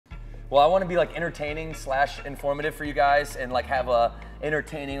Well, I want to be like entertaining / informative for you guys, and like have a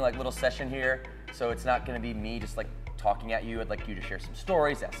entertaining like little session here. So it's not going to be me just like talking at you. I'd like you to share some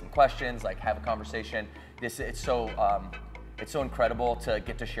stories, ask some questions, like have a conversation. It's so incredible to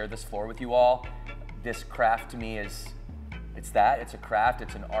get to share this floor with you all. This craft to me is, it's a craft,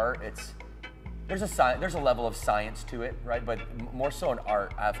 it's an art, there's a level of science to it, right? But more so an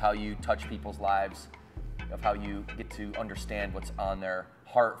art of how you touch people's lives, of how you get to understand what's on their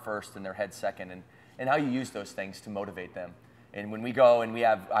heart first and their head second, and how you use those things to motivate them. And when we go and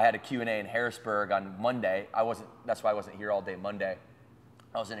I had a Q&A in Harrisburg on Monday. That's why I wasn't here all day Monday.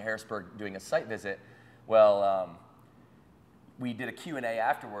 I was in Harrisburg doing a site visit. Well, we did a Q&A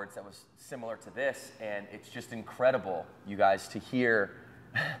afterwards that was similar to this, and it's just incredible, you guys, to hear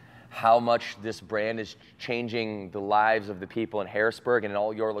how much this brand is changing the lives of the people in Harrisburg and in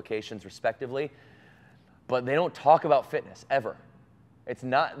all your locations respectively. But they don't talk about fitness ever. It's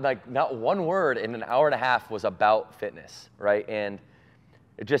not one word in an hour and a half was about fitness, right? And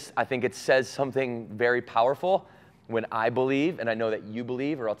I think it says something very powerful when I believe, and I know that you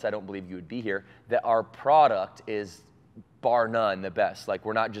believe, or else I don't believe you would be here, that our product is bar none the best. Like,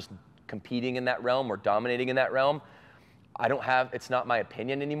 we're not just competing in that realm or dominating in that realm. It's not my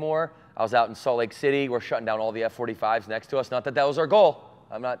opinion anymore. I was out in Salt Lake City. We're shutting down all the F-45s next to us. Not that that was our goal.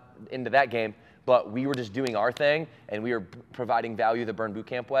 I'm not into that game. But we were just doing our thing, and we were providing value the Burn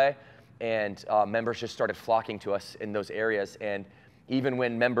Bootcamp way, and members just started flocking to us in those areas. And even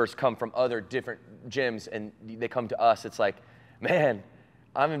when members come from other different gyms and they come to us, it's like, man,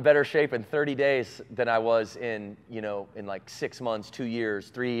 I'm in better shape in 30 days than I was in like 6 months, 2 years,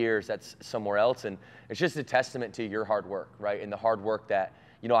 3 years, that's somewhere else. And it's just a testament to your hard work, right? And the hard work that,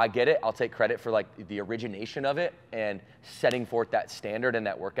 I get it. I'll take credit for like the origination of it and setting forth that standard and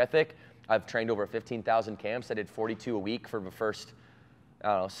that work ethic. I've trained over 15,000 camps. I did 42 a week for the first,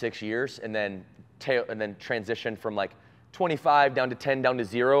 6 years, and then transitioned from like 25 down to 10 down to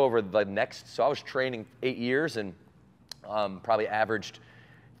 0 over the next. So I was training 8 years and probably averaged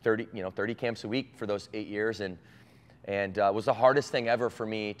 30 camps a week for those 8 years, and it was the hardest thing ever for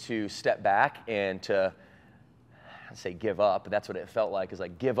me to step back and to, I'd say give up, but that's what it felt like, is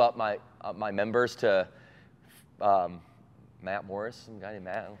like give up my members to Matt Morris, some guy named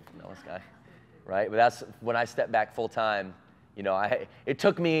Matt, I don't know this guy, right? But that's when I stepped back full time. It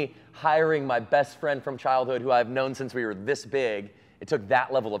took me hiring my best friend from childhood, who I've known since we were this big. It took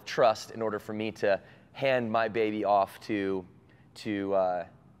that level of trust in order for me to hand my baby off to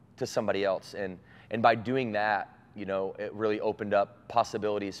somebody else, and by doing that, it really opened up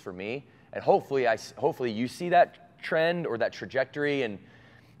possibilities for me. And hopefully you see that trend or that trajectory, and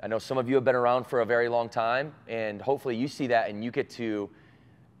I know some of you have been around for a very long time, and hopefully you see that and you get to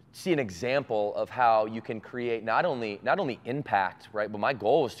see an example of how you can create not only impact, right? But my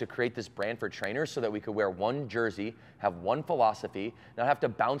goal was to create this brand for trainers so that we could wear one jersey, have one philosophy, not have to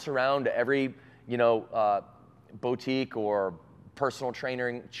bounce around to every boutique or personal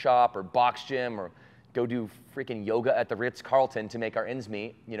training shop or box gym or go do freaking yoga at the Ritz-Carlton to make our ends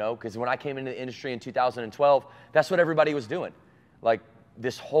meet, because when I came into the industry in 2012, that's what everybody was doing. Like,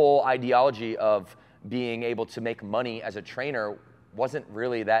 this whole ideology of being able to make money as a trainer wasn't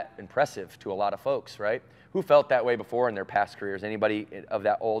really that impressive to a lot of folks, right? Who felt that way before in their past careers? Anybody of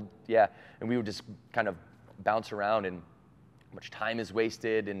that old? Yeah. And we would just kind of bounce around, and much time is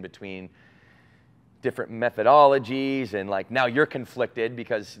wasted in between different methodologies, and like now you're conflicted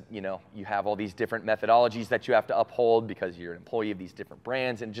because you have all these different methodologies that you have to uphold because you're an employee of these different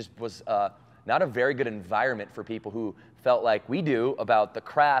brands, and it just was not a very good environment for people who felt like we do about the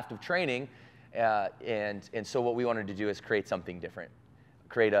craft of training. And so what we wanted to do is create something different,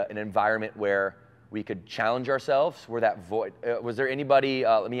 create an environment where we could challenge ourselves, where that void, was there anybody,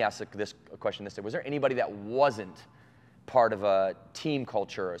 let me ask this question this way, was there anybody that wasn't part of a team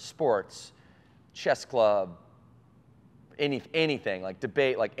culture, a sports, chess club, anything, like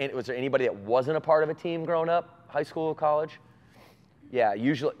debate, was there anybody that wasn't a part of a team growing up, high school, college? Yeah,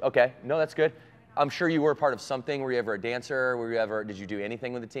 usually, okay, no, that's good. I'm sure you were a part of something. Were you ever a dancer? Did you do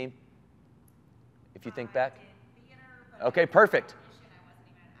anything with the team? If you think back? Okay, perfect.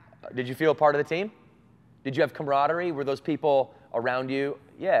 Did you feel a part of the team? Did you have camaraderie? Were those people around you?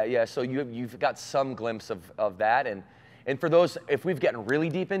 Yeah, so you've got some glimpse of that. And for those, if we've gotten really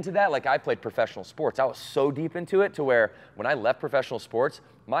deep into that, like I played professional sports. I was so deep into it to where when I left professional sports,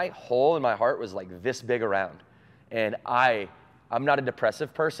 my hole in my heart was like this big around. And I'm not a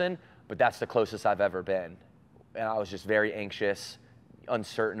depressive person, but that's the closest I've ever been. And I was just very anxious,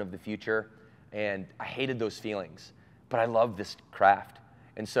 uncertain of the future, and I hated those feelings. But I love this craft.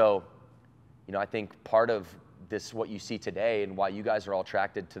 And so, I think part of this, what you see today and why you guys are all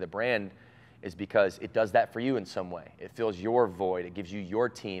attracted to the brand is because it does that for you in some way. It fills your void, it gives you your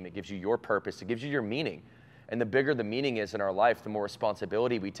team, it gives you your purpose, it gives you your meaning. And the bigger the meaning is in our life, the more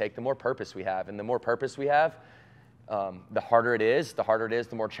responsibility we take, the more purpose we have. And the more purpose we have, the harder it is,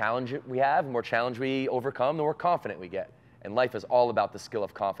 the more challenge we have, the more challenge we overcome, the more confident we get. And life is all about the skill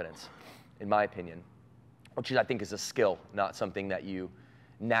of confidence, in my opinion, which I think is a skill, not something that you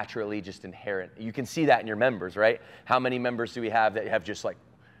naturally just inherit. You can see that in your members, right? How many members do we have that have just like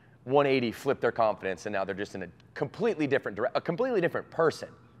 180 flipped their confidence and now they're just in a completely different person.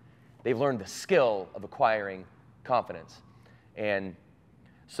 They've learned the skill of acquiring confidence. And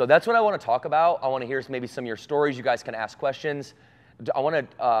so that's what I want to talk about. I want to hear maybe some of your stories. You guys can ask questions. I want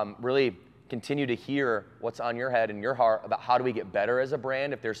to really continue to hear what's on your head and your heart about how do we get better as a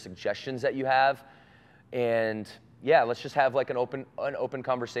brand, if there's suggestions that you have. And yeah, let's just have like an open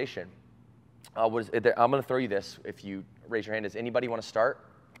conversation. I'm going to throw you this if you raise your hand. Does anybody want to start?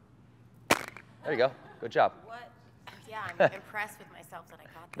 There you go. Good job. What? Yeah, I'm impressed with myself that I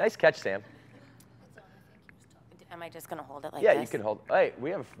got that. Nice catch, Sam. Am I just gonna hold it like this? this? Yeah, you can hold. Hey,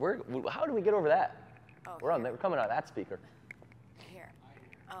 how do we get over that? Oh, we're coming out of that speaker. Here.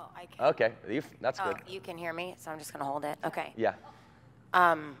 Oh, I can. Okay, that's good. You can hear me, so I'm just gonna hold it. Okay. Yeah.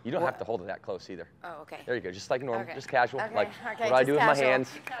 You don't have to hold it that close either. Oh, okay. There you go, just like normal, Okay. just casual. Okay. Like Okay, what do I just do with casual. my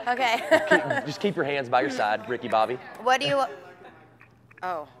hands? Okay. Just keep your hands by your side, Ricky Bobby. What do you?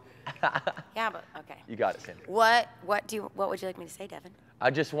 Oh. Yeah, but okay. You got it, Sam. What would you like me to say, Devin? I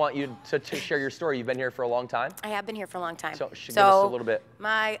just want you to share your story. You've been here for a long time. I have been here for a long time. So give us a little bit.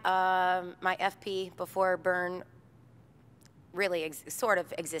 My FP before Burn really sort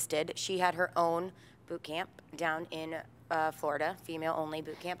of existed. She had her own boot camp down in Florida, female-only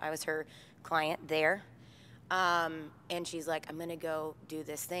boot camp. I was her client there. And she's like, I'm going to go do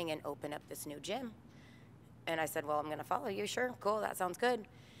this thing and open up this new gym. And I said, well, I'm going to follow you. Sure, cool, that sounds good.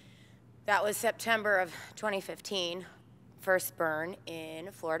 That was September of 2015. First Burn in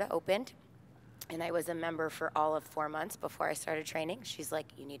Florida opened. And I was a member for all of 4 months before I started training. She's like,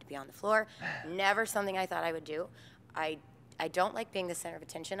 you need to be on the floor. Never something I thought I would do. I don't like being the center of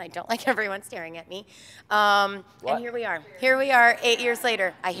attention. I don't like everyone staring at me. And here we are. Here we are 8 years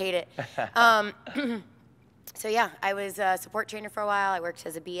later. I hate it. So yeah, I was a support trainer for a while. I worked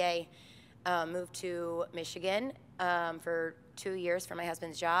as a BA, moved to Michigan for 2 years for my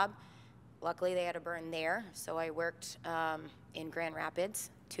husband's job. Luckily, they had a Burn there, so I worked in Grand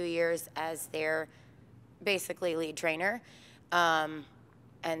Rapids 2 years as their basically lead trainer. And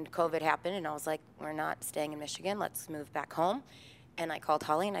COVID happened, and I was like, we're not staying in Michigan. Let's move back home. And I called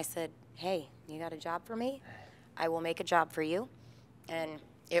Holly, and I said, hey, you got a job for me? I will make a job for you. And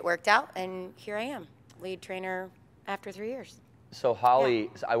it worked out, and here I am, lead trainer after 3 years. So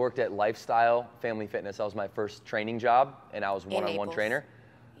Holly, I worked at Lifestyle Family Fitness. That was my first training job, and I was one-on-one trainer.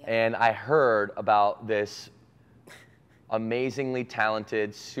 And I heard about this amazingly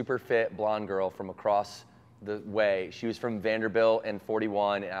talented, super fit blonde girl from across the way. She was from Vanderbilt and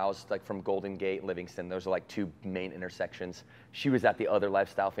 41, and I was like from Golden Gate and Livingston. Those are like two main intersections. She was at the other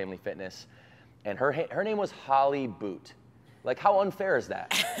Lifestyle Family Fitness, and her name was Holly Boot. Like, how unfair is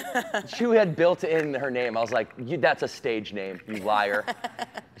that? She had built in her name. I was like, that's a stage name, you liar.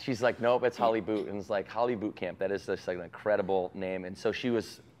 She's like, nope, it's Holly Boot. And it's like, Holly Boot Camp. That is just like an incredible name. And so she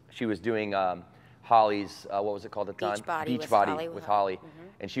was doing Holly's, what was it called at the time? Beachbody with Holly. Mm-hmm.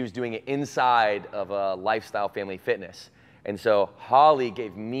 And she was doing it inside of a Lifestyle Family Fitness. And so Holly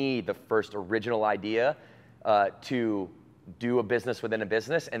gave me the first original idea to do a business within a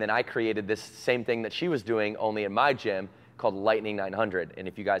business. And then I created this same thing that she was doing, only in my gym, called Lightning 900. And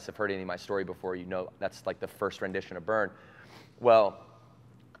if you guys have heard any of my story before, you know that's like the first rendition of Burn. Well,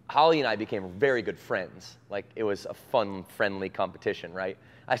 Holly and I became very good friends. Like, it was a fun, friendly competition, right?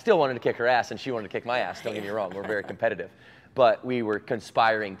 I still wanted to kick her ass, and she wanted to kick my ass. Don't get me wrong, we're very competitive. But we were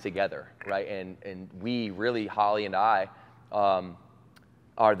conspiring together, right? And we really, Holly and I, are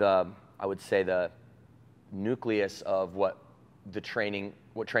I would say, the nucleus of what training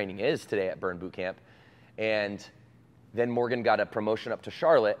is today at Burn Boot Camp. And then Morgan got a promotion up to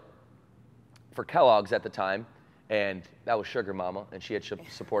Charlotte for Kellogg's at the time, and that was Sugar Mama, and she had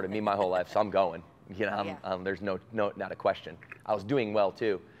supported me my whole life, so I'm going. You know, there's not a question. I was doing well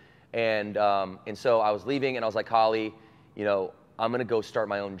too, and so I was leaving, and I was like, Holly, you know, I'm gonna go start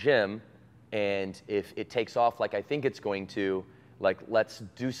my own gym, and if it takes off like I think it's going to, like, let's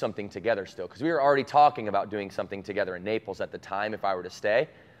do something together still, because we were already talking about doing something together in Naples at the time if I were to stay.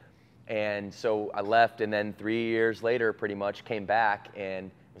 And so I left, and then 3 years later, pretty much came back and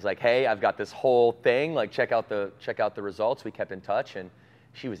was like, "Hey, I've got this whole thing. Like, check out the results." We kept in touch, and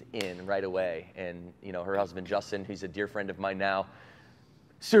she was in right away. And, you know, her husband, Justin, who's a dear friend of mine now,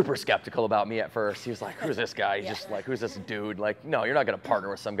 super skeptical about me at first. He was like, who's this guy? He's just like, who's this dude? Like, no, you're not going to partner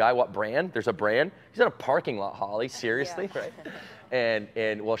with some guy. What brand? There's a brand? He's at a parking lot, Holly. Seriously? Yeah. Right?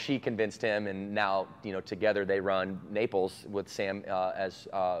 And well, she convinced him, and now, you know, together they run Naples with Sam as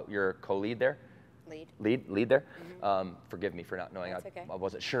your co-lead there. Lead there. Mm-hmm. Forgive me for not knowing. Okay. I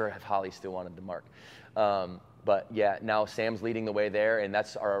wasn't sure if Holly still wanted the mark. But yeah, now Sam's leading the way there, and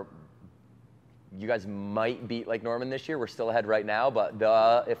that's our. You guys might beat Lake Norman this year. We're still ahead right now, but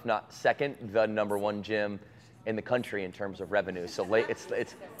if not second, the #1 gym in the country in terms of revenue. So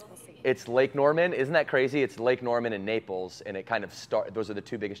it's Lake Norman. Isn't that crazy? It's Lake Norman and Naples, and it kind of those are the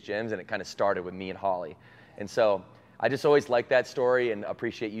two biggest gyms, and it kind of started with me and Holly. And so I just always like that story and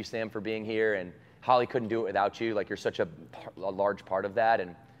appreciate you, Sam, for being here. And Holly couldn't do it without you. Like, you're such a large part of that.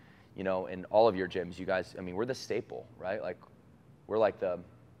 And, you know, in all of your gyms, you guys, I mean, we're the staple, right? Like, we're like the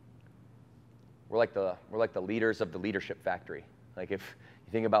leaders of the leadership factory. Like, if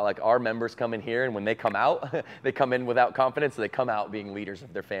you think about, like, our members come in here, and when they come out, they come in without confidence, so they come out being leaders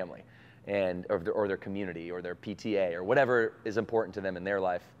of their family and or their community or their PTA or whatever is important to them in their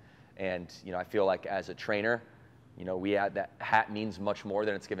life. And, you know, I feel like as a trainer, you know, that hat means much more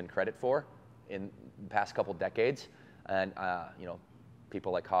than it's given credit for in the past couple decades. And, you know,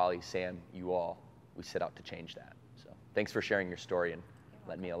 people like Holly, Sam, you all, we set out to change that. So thanks for sharing your story and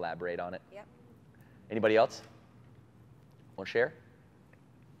letting me elaborate on it. Yep. Anybody else want to share?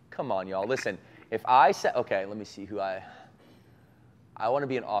 Come on, y'all. Listen, if I said, okay, let me see who I want to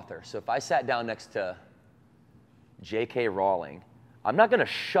be an author. So if I sat down next to J.K. Rowling, I'm not going to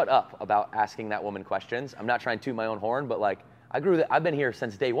shut up about asking that woman questions. I'm not trying to toot my own horn, but like, I've been here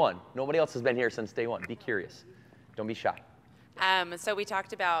since day one. Nobody else has been here since day one. Be curious. Don't be shy. So we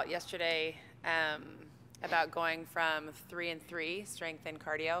talked about yesterday about going from 3 and 3 strength and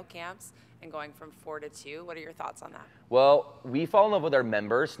cardio camps and going from 4 to 2. What are your thoughts on that? Well, we fall in love with our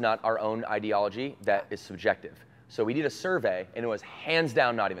members, not our own ideology that is subjective. So we did a survey, and it was hands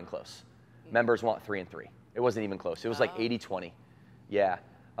down not even close. Members want 3 and 3. It wasn't even close. It was like 80-20. Yeah.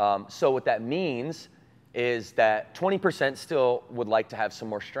 So what that means is that 20% still would like to have some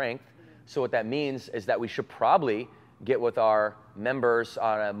more strength. So what that means is that we should probably get with our members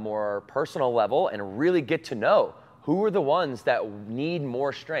on a more personal level and really get to know who are the ones that need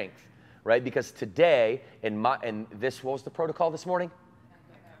more strength, right? Because today, what was the protocol this morning?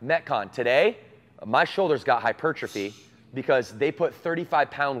 Metcon. Today, my shoulders got hypertrophy because they put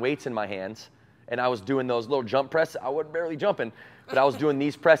 35-pound weights in my hands, and I was doing those little jump presses. I wasn't barely jumping, but I was doing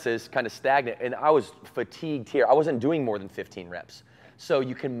these presses kind of stagnant, and I was fatigued here. I wasn't doing more than 15 reps. So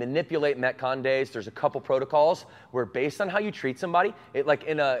you can manipulate Metcon days. There's a couple protocols where based on how you treat somebody, like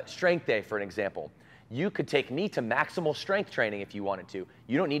in a strength day, for an example, you could take me to maximal strength training if you wanted to.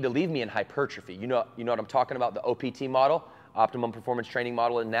 You don't need to leave me in hypertrophy. You know what I'm talking about, the OPT model, Optimum Performance Training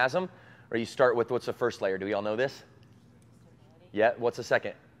Model in NASM, or you start with, what's the first layer? Do we all know this? Yeah, what's the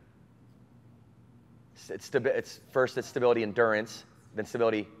second? First it's stability endurance, then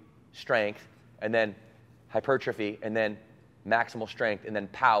stability strength, and then hypertrophy, and then maximal strength, and then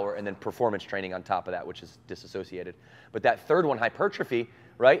power, and then performance training on top of that, which is disassociated. But that third one, hypertrophy,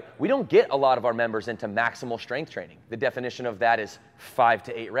 right? We don't get a lot of our members into maximal strength training. The definition of that is 5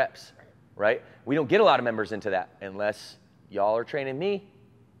 to 8 reps, right? We don't get a lot of members into that unless y'all are training me.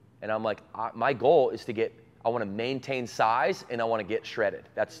 And I'm like, my goal is I want to maintain size and I want to get shredded.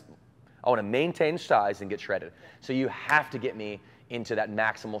 I want to maintain size and get shredded. So you have to get me into that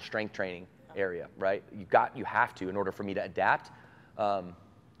maximal strength training area, right? You have to in order for me to adapt.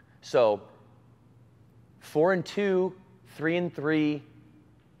 So 4 and 2, 3 and 3,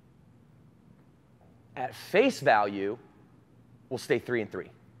 at face value, will stay 3 and 3.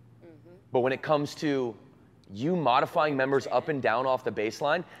 Mm-hmm. But when it comes to you modifying members up and down off the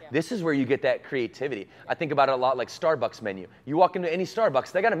baseline, this is where you get that creativity. I think about it a lot like Starbucks menu. You walk into any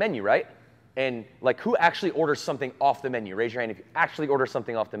Starbucks, they got a menu, right? And like, who actually orders something off the menu? Raise your hand if you actually order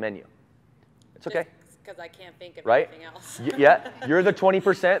something off the menu. It's okay. Because I can't think of right? anything else. Yeah, you're the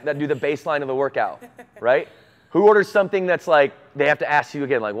 20% that do the baseline of the workout, right? Who orders something that's like, they have to ask you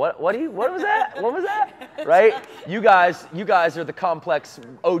again, like, what was that? What was that? Right? You guys are the complex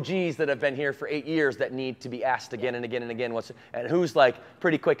OGs that have been here for 8 years that need to be asked again and again and again. And who's like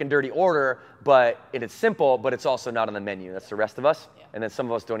pretty quick and dirty order, and it's simple, but it's also not on the menu. That's the rest of us. Yeah. And then some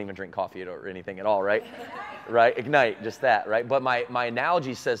of us don't even drink coffee or anything at all, right? Right? Ignite, just that, right? But my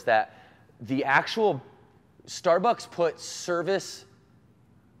analogy says that the actual Starbucks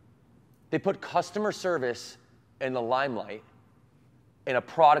they put customer service in the limelight in a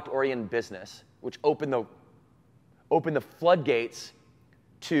product-oriented business, which opened the floodgates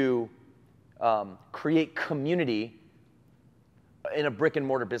to create community in a brick and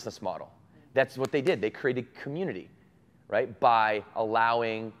mortar business model. That's what they did. They created community, right? By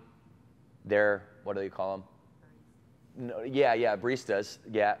allowing their, what do they call them? No, yeah, baristas,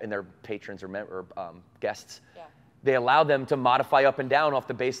 yeah, and their patrons or guests. Yeah. They allow them to modify up and down off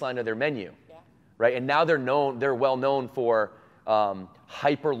the baseline of their menu, right? And now they're well known for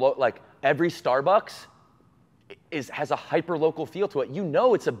like every Starbucks has a hyper local feel to it. You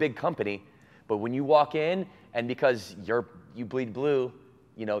know it's a big company, but when you walk in and because you bleed blue,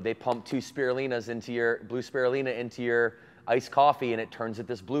 you know, they pump blue spirulina into your iced coffee and it turns it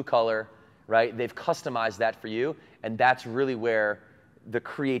this blue color, right? They've customized that for you, and that's really where the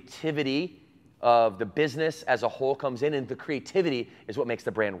creativity of the business as a whole comes in, and the creativity is what makes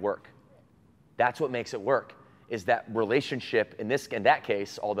the brand work. That's what makes it work, is that relationship in that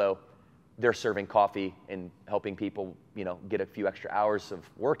case, although they're serving coffee and helping people, you know, get a few extra hours of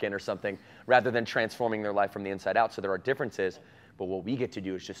work in or something, rather than transforming their life from the inside out. So there are differences, but what we get to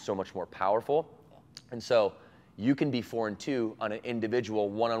do is just so much more powerful. And so you can be 4 and 2 on an individual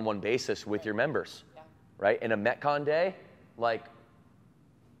one-on-one basis with your members, right? In a Metcon day, like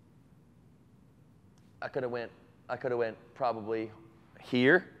I could have went probably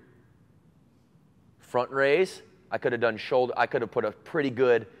here, front raise. I could have done shoulder. I could have put a pretty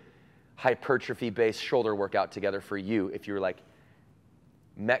good hypertrophy-based shoulder workout together for you if you were like,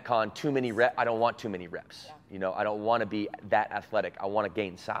 Metcon, too many reps. I don't want too many reps. Yeah. You know, I don't want to be that athletic. I want to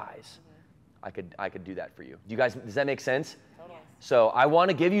gain size. Mm-hmm. I could do that for you. Does that make sense? Totally. So I want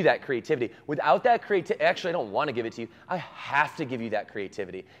to give you that creativity. Without that creativity, actually I don't want to give it to you. I have to give you that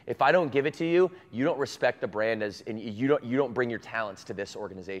creativity. If I don't give it to you, you don't respect the brand and you don't bring your talents to this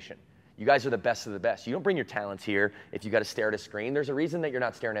organization. You guys are the best of the best. You don't bring your talents here if you got to stare at a screen. There's a reason that you're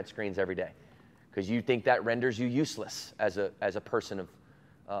not staring at screens every day, because you think that renders you useless as a person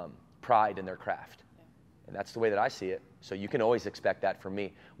of pride in their craft. Yeah. And that's the way that I see it. So you can always expect that from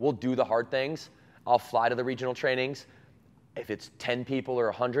me. We'll do the hard things. I'll fly to the regional trainings. If it's 10 people or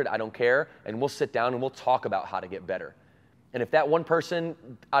 100, I don't care. And we'll sit down and we'll talk about how to get better. And if that one person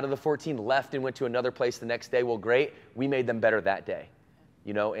out of the 14 left and went to another place the next day, well, great. We made them better that day.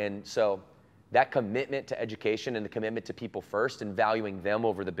 You know, and so that commitment to education and the commitment to people first and valuing them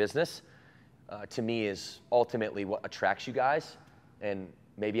over the business, to me, is ultimately what attracts you guys. And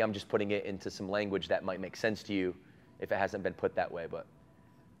maybe I'm just putting it into some language that might make sense to you if it hasn't been put that way, but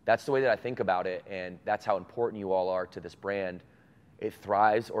that's the way that I think about it, and that's how important you all are to this brand. It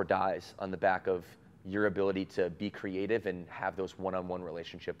thrives or dies on the back of your ability to be creative and have those one-on-one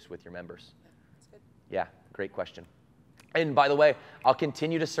relationships with your members. That's good. Yeah, great question. And by the way, I'll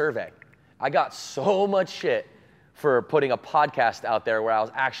continue to survey. I got so much shit for putting a podcast out there where I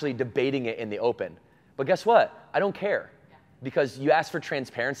was actually debating it in the open. But guess what? I don't care. Because you asked for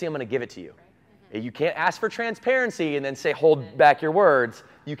transparency, I'm going to give it to you. Right. Mm-hmm. You can't ask for transparency and then say, hold back your words.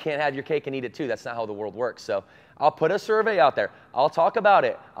 You can't have your cake and eat it too. That's not how the world works. So I'll put a survey out there. I'll talk about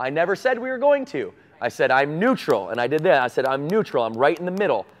it. I never said we were going to. I said I'm neutral, and I did that. I said I'm neutral. I'm right in the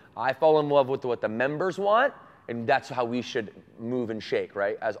middle. I fall in love with what the members want, and that's how we should move and shake,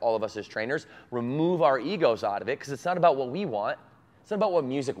 right? As all of us as trainers, remove our egos out of it, because it's not about what we want. It's not about what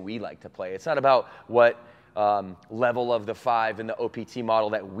music we like to play. It's not about what level of the 5 in the OPT model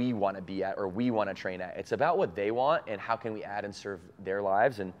that we want to be at or we want to train at. It's about what they want and how can we add and serve their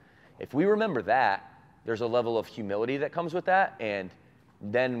lives. And if we remember that, there's a level of humility that comes with that, and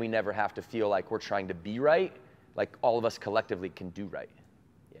then we never have to feel like we're trying to be right. Like all of us collectively can do right.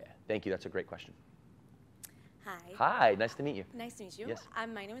 Yeah, thank you. That's a great question. Hi. Hi, nice to meet you. Nice to meet you. Yes.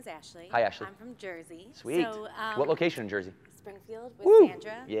 My name is Ashley. Hi, Ashley. I'm from Jersey. Sweet. So, what location in Jersey? Springfield with Woo!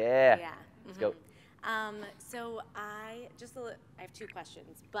 Sandra. Yeah. Yeah. Let's go. So I have 2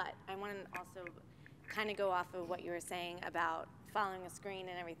 questions, but I want to also kind of go off of what you were saying about following a screen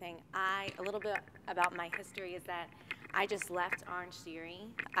and everything. A little bit about my history is that I just left Orange Theory.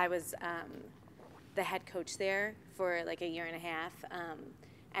 I was the head coach there for like a year and a half.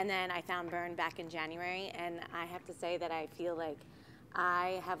 And then I found Burn back in January, and I have to say that I feel like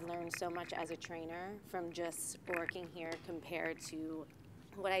I have learned so much as a trainer from just working here compared to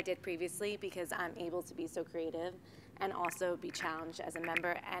what I did previously, because I'm able to be so creative and also be challenged as a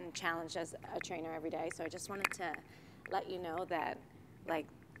member and challenged as a trainer every day. So I just wanted to let you know that like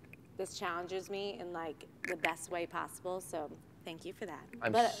this challenges me in like the best way possible. So thank you for that.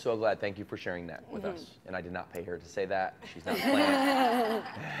 I'm so glad. Thank you for sharing that with us. And I did not pay her to say that. She's not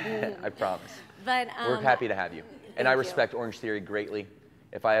playing. I promise. But we're happy to have you. And I you. respect Orange Theory greatly.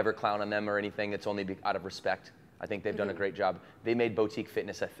 If I ever clown on them or anything, it's only out of respect. I think they've done a great job. They made boutique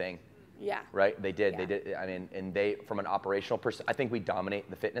fitness a thing. Yeah. Right? They did. Yeah. They did. I mean, and they, from an operational I think we dominate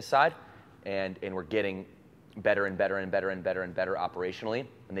the fitness side, and we're getting better and better and better and better and better operationally,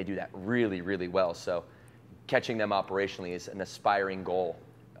 and they do that really, really well. So catching them operationally is an aspiring goal,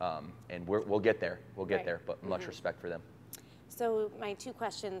 and we'll get there. We'll get there, but much respect for them. So my two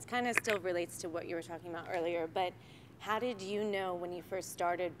questions kind of still relates to what you were talking about earlier, but how did you know when you first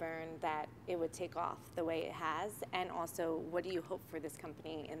started Burn that it would take off the way it has? And also, what do you hope for this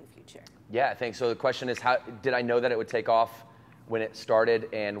company in the future? Yeah, thanks. So the question is, how did I know that it would take off when it started,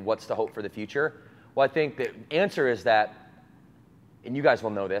 and what's the hope for the future? Well, I think the answer is that, and you guys will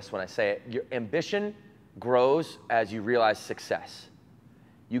know this when I say it, your ambition grows as you realize success.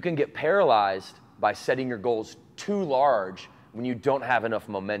 You can get paralyzed by setting your goals too large when you don't have enough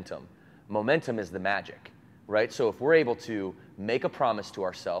momentum. Momentum is the magic, right? So if we're able to make a promise to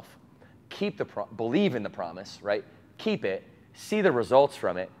ourselves, believe in the promise, right? Keep it, see the results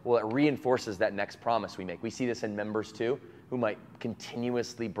from it, well, it reinforces that next promise we make. We see this in members too, who might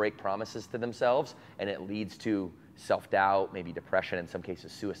continuously break promises to themselves, and it leads to self-doubt, maybe depression, in some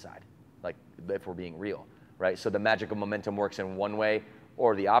cases suicide, like if we're being real, right? So the magic of momentum works in one way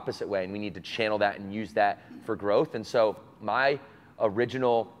or the opposite way, and we need to channel that and use that for growth. And so my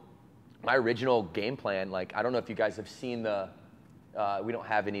original game plan, like, I don't know if you guys have seen we don't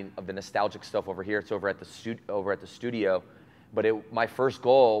have any of the nostalgic stuff over here. It's over at the studio. But my first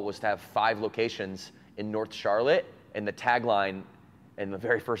goal was to have 5 locations in North Charlotte, and the tagline in the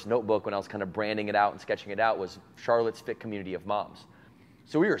very first notebook when I was kind of branding it out and sketching it out was Charlotte's Fit Community of Moms.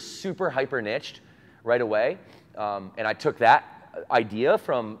 So we were super hyper niched right away. And I took that idea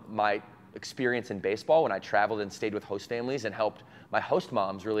from my experience in baseball when I traveled and stayed with host families and helped my host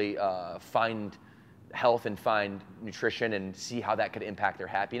moms really find health and find nutrition and see how that could impact their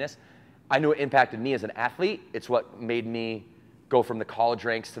happiness. I knew it impacted me as an athlete. It's what made me go from the college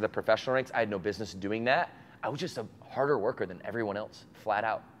ranks to the professional ranks. I had no business doing that. I was just a harder worker than everyone else, flat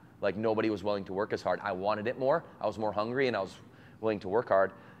out. Like, nobody was willing to work as hard. I wanted it more. I was more hungry, and I was willing to work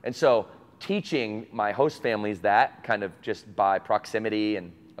hard. And so teaching my host families that, kind of just by proximity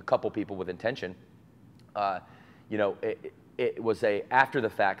and a couple people with intention, it was a after the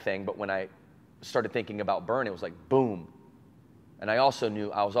fact thing, but when I started thinking about Burn, it was like boom. And I also knew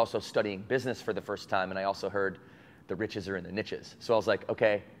I was also studying business for the first time, and I also heard the riches are in the niches. So I was like,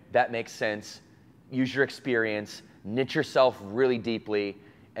 okay, that makes sense. Use your experience, niche yourself really deeply,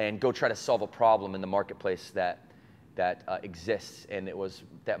 and go try to solve a problem in the marketplace that exists. And it was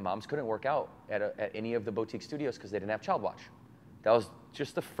that moms couldn't work out at any of the boutique studios because they didn't have Child Watch. That was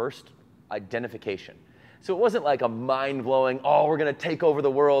just the first identification. So it wasn't like a mind-blowing, oh, we're gonna take over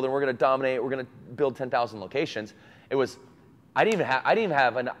the world and we're gonna dominate, we're gonna build 10,000 locations. It was, I didn't even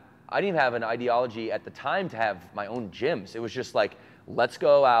have an ideology at the time to have my own gyms. It was just like, let's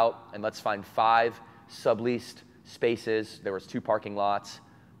go out and let's find 5 subleased spaces. There was 2 parking lots,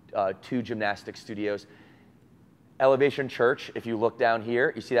 2 gymnastic studios. Elevation Church, if you look down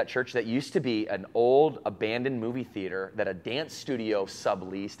here, you see that church that used to be an old abandoned movie theater that a dance studio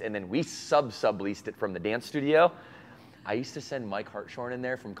subleased, and then we subleased it from the dance studio. I used to send Mike Hartshorn in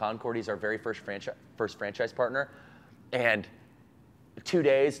there from Concord. He's our very first franchise partner. And 2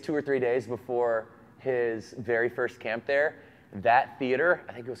 or 3 days before his very first camp there, that theater,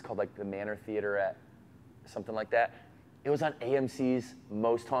 I think it was called like the Manor Theater at something like that, it was on AMC's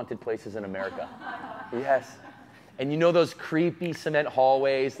Most Haunted Places in America. Yes. And you know those creepy cement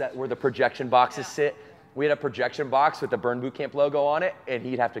hallways where the projection boxes sit? We had a projection box with the Burn Bootcamp logo on it, and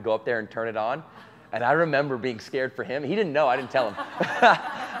he'd have to go up there and turn it on. And I remember being scared for him. He didn't know, I didn't tell him.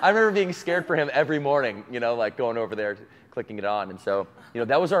 I remember being scared for him every morning, like going over there, clicking it on. And so,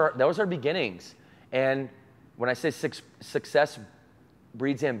 that was our beginnings. And when I say success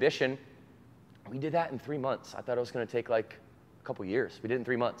breeds ambition, we did that in 3 months. I thought it was gonna take like a couple years. We did it in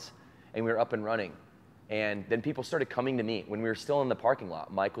 3 months, and we were up and running. And then people started coming to me when we were still in the parking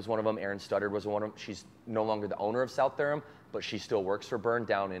lot. Mike was one of them. Erin Studdard was one of them. She's no longer the owner of South Durham, but she still works for Burn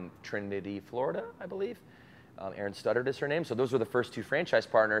down in Trinity, Florida, I believe. Erin Studdard is her name. So those were the first 2 franchise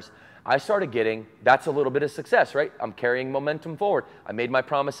partners. I started getting, that's a little bit of success, right? I'm carrying momentum forward. I made my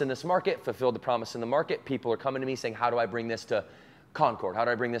promise in this market, fulfilled the promise in the market. People are coming to me saying, how do I bring this to Concord? How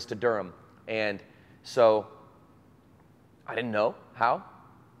do I bring this to Durham? And so I didn't know how.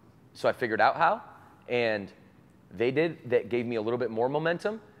 So I figured out how. And that gave me a little bit more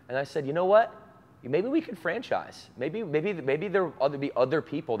momentum. And I said, you know what? Maybe we could franchise. Maybe there would be other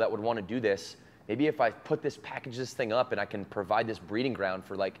people that would want to do this. Maybe if I package this thing up and I can provide this breeding ground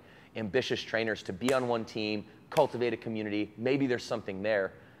for like ambitious trainers to be on one team, cultivate a community, maybe there's something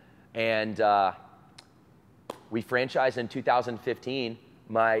there. And we franchised in 2015.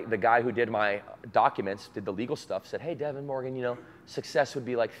 the guy who did my documents, did the legal stuff, said, hey, Devan, Morgan, you know, success would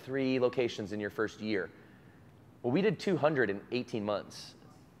be like 3 locations in your first year. Well, we did 200 in 18 months,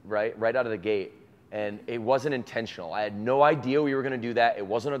 right out of the gate. And it wasn't intentional. I had no idea we were gonna do that. It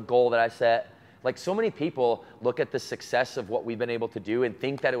wasn't a goal that I set. Like, so many people look at the success of what we've been able to do and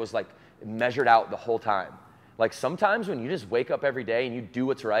think that it was like measured out the whole time. Like, sometimes when you just wake up every day and you do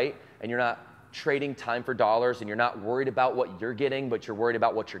what's right and you're not trading time for dollars and you're not worried about what you're getting, but you're worried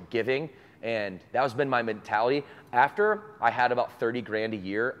about what you're giving. And that has been my mentality. After I had about 30 grand a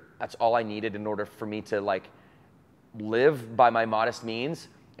year, that's all I needed in order for me to like live by my modest means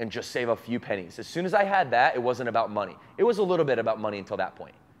and just save a few pennies. As soon as I had that, it wasn't about money. It was a little bit about money until that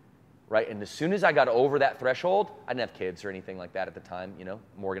point, right? And as soon as I got over that threshold, I didn't have kids or anything like that at the time. You know,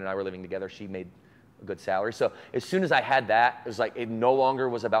 Morgan and I were living together. She made a good salary. So as soon as I had that, it was like, it no longer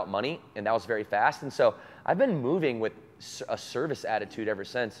was about money, and that was very fast. And so I've been moving with a service attitude ever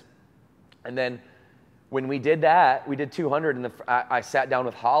since. And then when we did that, we did 200, and I sat down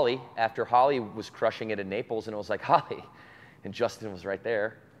with Holly after Holly was crushing it in Naples, and it was like, Holly, and Justin was right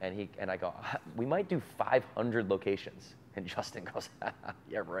there, and I go, we might do 500 locations. And Justin goes,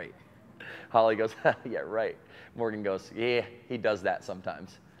 yeah, right. Holly goes, yeah, right. Morgan goes, yeah, he does that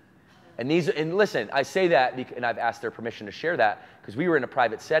sometimes. And listen, I say that, and I've asked their permission to share that, because we were in a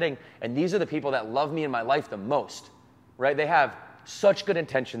private setting, and these are the people that love me in my life the most, right? They have such good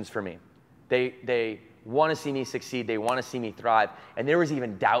intentions for me. They want to see me succeed. They want to see me thrive. And there was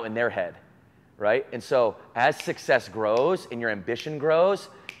even doubt in their head, right? And so as success grows and your ambition grows,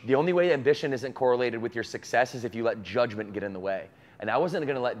 the only way ambition isn't correlated with your success is if you let judgment get in the way. And I wasn't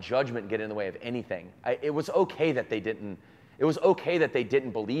going to let judgment get in the way of anything. It was okay that they didn't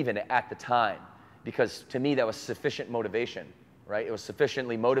believe in it at the time, because to me that was sufficient motivation, right? It was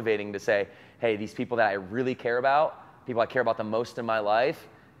sufficiently motivating to say, hey, these people that I really care about, people I care about the most in my life,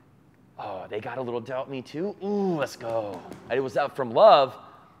 oh, they got a little doubt me too? Ooh, let's go. And it was out from love,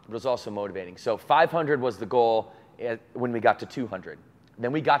 but it was also motivating. So 500 was the goal when we got to 200.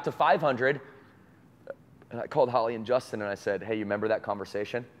 Then we got to 500, and I called Holly and Justin and I said, hey, you remember that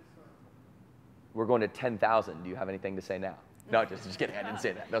conversation? We're going to 10,000. Do you have anything to say now? No, just kidding. I didn't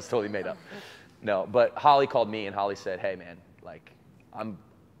say that. That was totally made up. No, but Holly called me and Holly said, hey, man, like, I'm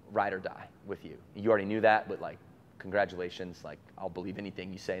ride or die with you. You already knew that, but like, congratulations. Like, I'll believe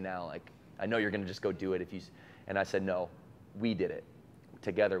anything you say now. Like, I know you're going to just go do it if you, and I said, no, we did it.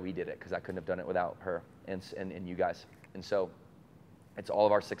 Together we did it, because I couldn't have done it without her and you guys. And so it's all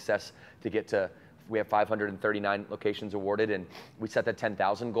of our success to get to, we have 539 locations awarded, and we set the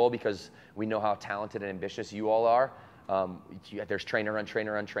 10,000 goal because we know how talented and ambitious you all are. There's trainer on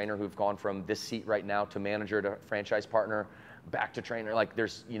trainer on trainer who've gone from this seat right now to manager to franchise partner, back to trainer. Like,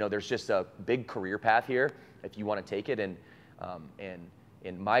 there's just a big career path here if you want to take it.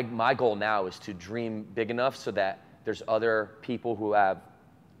 And my goal now is to dream big enough so that there's other people who have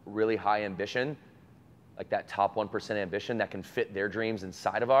really high ambition, like that top 1% ambition, that can fit their dreams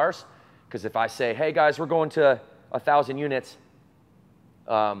inside of ours. Because if I say, hey guys, we're going to 1,000 units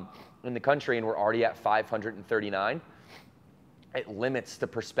in the country and we're already at 539, it limits the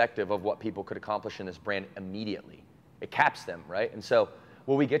perspective of what people could accomplish in this brand immediately. It caps them, right? And so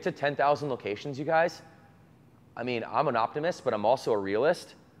will we get to 10,000 locations, you guys? I mean, I'm an optimist, but I'm also a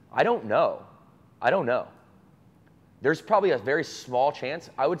realist. I don't know. There's probably a very small chance.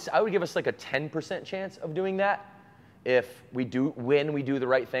 I would give us like a 10% chance of doing that. If we do, when we do the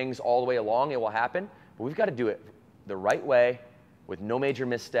right things all the way along, it will happen. But we've got to do it the right way, with no major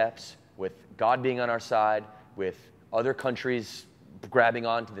missteps, with God being on our side, with other countries grabbing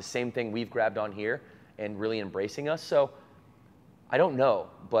on to the same thing we've grabbed on here and really embracing us. So I don't know,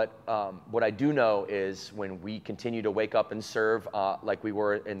 but what I do know is when we continue to wake up and serve like we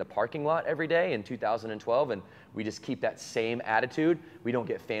were in the parking lot every day in 2012, and we just keep that same attitude, we don't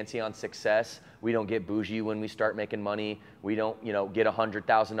get fancy on success, we don't get bougie when we start making money, we don't get a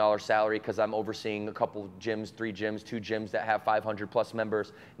 $100,000 salary because I'm overseeing a couple gyms, 3 gyms, 2 gyms that have 500 plus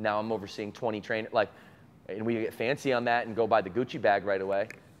members. Now I'm overseeing 20 trainers, and we get fancy on that and go buy the Gucci bag right away.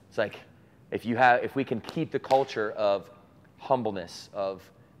 It's like, if we can keep the culture of humbleness, of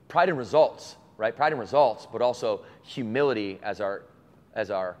pride in results, right? Pride in results, but also humility as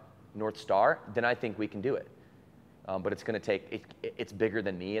our North Star, then I think we can do it. But it's going to take, it's bigger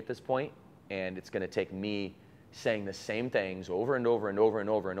than me at this point, and it's going to take me saying the same things over and over and over and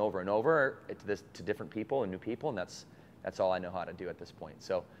over and over and over to different people and new people, and that's all I know how to do at this point.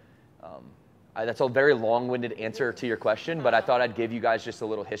 So that's a very long-winded answer to your question, but I thought I'd give you guys just a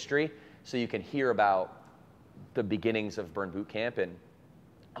little history so you can hear about the beginnings of Burn Boot Camp, and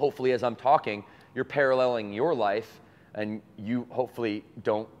hopefully as I'm talking, you're paralleling your life And you hopefully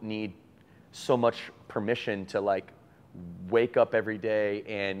don't need so much permission to like wake up every day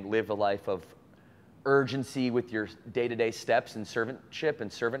and live a life of urgency with your day-to-day steps and servantship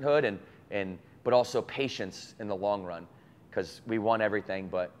and servanthood, but also patience in the long run, because we want everything,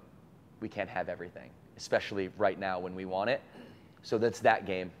 but we can't have everything, especially right now when we want it. So that's that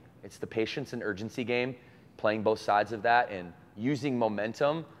game. It's the patience and urgency game, playing both sides of that and using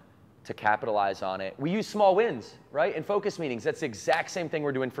momentum to capitalize on it. We use small wins, right? In focus meetings, that's the exact same thing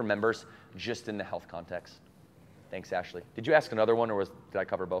we're doing for members, just in the health context. Thanks, Ashley. Did you ask another one, or did I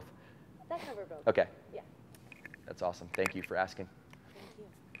cover both? That covered both. Okay. Yeah. That's awesome. Thank you for asking. Thank you.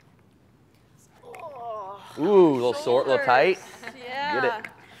 Oh, Ooh, a little sore, a little tight. yeah. Get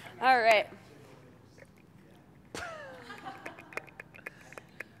it. All right.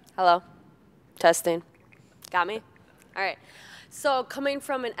 Hello. Testing. Got me? All right. So coming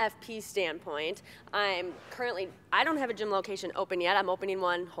from an FP standpoint, I don't have a gym location open yet. I'm opening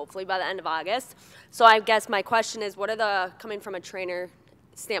one hopefully by the end of August. So I guess my question is, coming from a trainer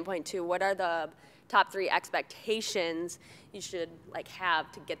standpoint too, what are the top 3 expectations you should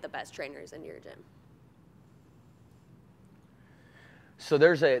have to get the best trainers into your gym? So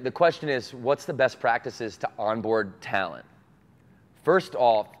the question is, what's the best practices to onboard talent? First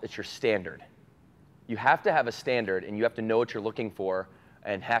off, it's your standard. You have to have a standard, and you have to know what you're looking for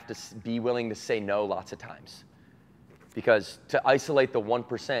and have to be willing to say no lots of times. Because to isolate the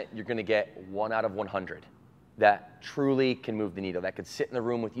 1%, you're going to get 1 out of 100 that truly can move the needle, that could sit in the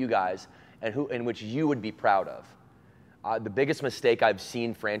room with you guys and in which you would be proud of. The biggest mistake I've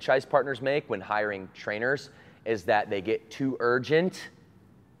seen franchise partners make when hiring trainers is that they get too urgent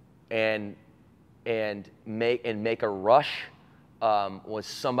and make a rush with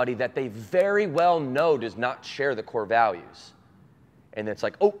somebody that they very well know does not share the core values. And it's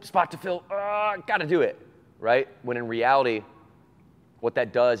like, oh, spot to fill, gotta do it, right? When in reality, what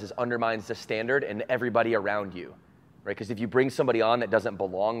that does is undermines the standard and everybody around you, right? Because if you bring somebody on that doesn't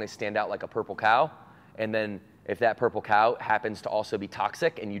belong, they stand out like a purple cow. And then if that purple cow happens to also be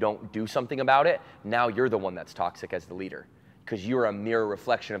toxic and you don't do something about it, now you're the one that's toxic as the leader, because you're a mirror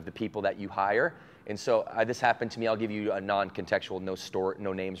reflection of the people that you hire. And so this happened to me. I'll give you a non-contextual,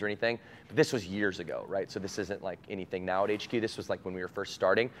 no names or anything. But this was years ago, right? So this isn't like anything now at HQ. This was like when we were first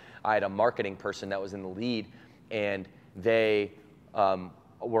starting. I had a marketing person that was in the lead, and they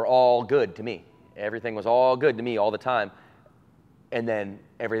were all good to me. Everything was all good to me all the time. And then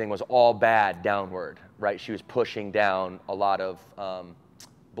everything was all bad downward, right? She was pushing down a lot of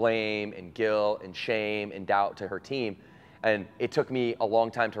blame and guilt and shame and doubt to her team. And it took me a long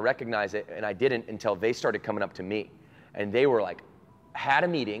time to recognize it, and I didn't until they started coming up to me. And they were like, had a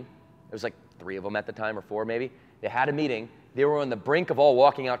meeting. It was like 3 of them at the time, or 4 maybe. They had a meeting. They were on the brink of all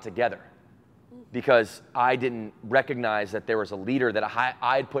walking out together because I didn't recognize that there was a leader that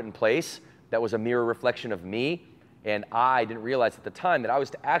I had put in place that was a mirror reflection of me. And I didn't realize at the time that I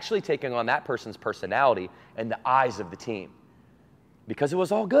was actually taking on that person's personality and the eyes of the team. Because it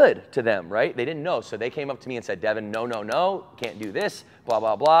was all good to them, right? They didn't know. So they came up to me and said, Devan, no, can't do this, blah,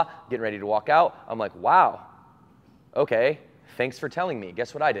 blah, blah, getting ready to walk out. I'm like, wow, okay, thanks for telling me.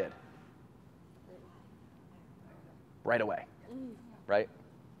 Guess what I did? Right away, right?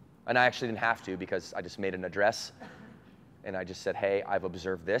 And I actually didn't have to, because I just made an address and I just said, hey, I've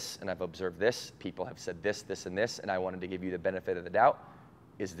observed this and I've observed this. People have said this, this, and this, and I wanted to give you the benefit of the doubt.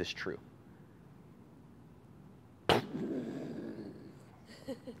 Is this true?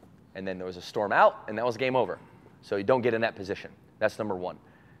 And then there was a storm out, and that was game over. So you don't get in that position. That's number 1.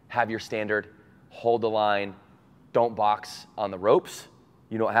 Have your standard, hold the line, don't box on the ropes.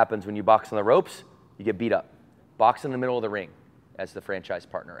 You know what happens when you box on the ropes? You get beat up. Box in the middle of the ring as the franchise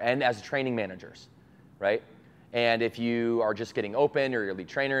partner and as training managers, right? And if you are just getting open or you're a lead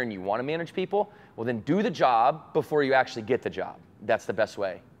trainer and you want to manage people, well, then do the job before you actually get the job. That's the best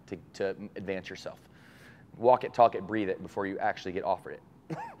way to advance yourself. Walk it, talk it, breathe it before you actually get offered it.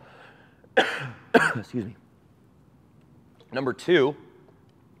 Excuse me. Number 2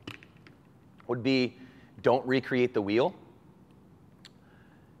 would be, don't recreate the wheel,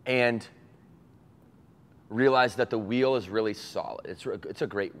 and realize that the wheel is really solid. It's a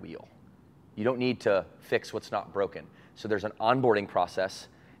great wheel. You don't need to fix what's not broken. So there's an onboarding process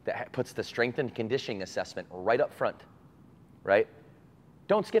that puts the strength and conditioning assessment right up front, right?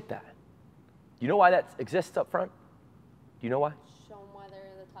 Don't skip that. You know why that exists up front? Do you know why? Show them why they're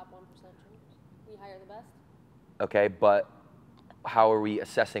the top 1% trainers. We hire the best. Okay, but how are we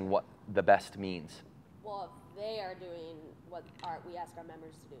assessing what the best means? Well, if they are doing what we ask our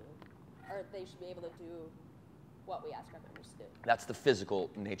members to do, or they should be able to do what we ask our members to do. That's the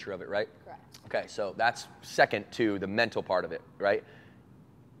physical nature of it, right? Correct. Okay, so that's second to the mental part of it, right?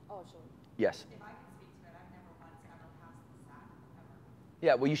 Oh, sure. Yes. If I can speak to it, I've never once ever passed the SAC ever.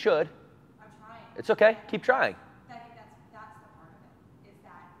 Yeah, well, you should. I'm trying. It's okay. Keep trying. I think that's the part of it, is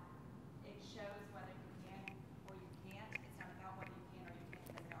that it shows whether you can or you can't. It's not about whether you can or you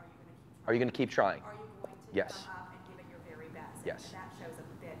can't, it's are you going to keep trying? Are you going to keep trying? Are you going to Yes. come up and give it your very best? Yes. And that shows a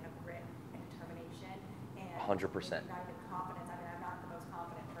bit of grit and determination and 100%. united confidence. I mean, I'm not the most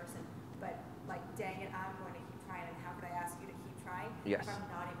confident person, but like, dang it, I'm going to keep trying. And how could I ask you to keep trying Yes. if I'm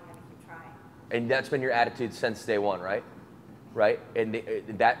not even going to keep trying? And that's been your attitude since day one, right? Right? And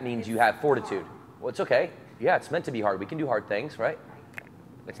that means you have fortitude. Well, it's okay. Yeah, it's meant to be hard. We can do hard things, right?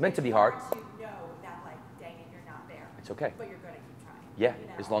 It's meant to be hard. To know that, like, dang it, you're not there. It's okay. But you're going to keep trying. Yeah, you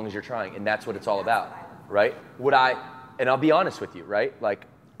know? as long as you're trying. And that's what it's all That's about, what I look for. right? And I'll be honest with you, right? Like,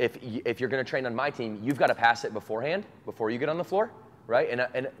 if you're going to train on my team, you've got to pass it beforehand, before you get on the floor, right?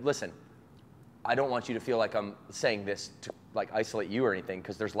 And listen, I don't want you to feel like I'm saying this to like isolate you or anything,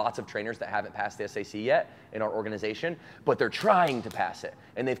 because there's lots of trainers that haven't passed the SAC yet in our organization, but they're trying to pass it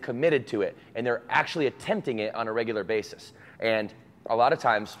and they've committed to it and they're actually attempting it on a regular basis. And a lot of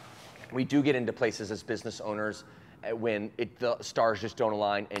times we do get into places as business owners when the stars just don't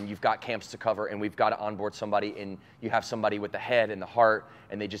align and you've got camps to cover and we've got to onboard somebody and you have somebody with the head and the heart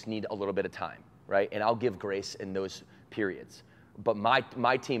and they just need a little bit of time, right? And I'll give grace in those periods. But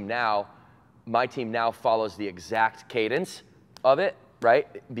my team now follows the exact cadence of it, right?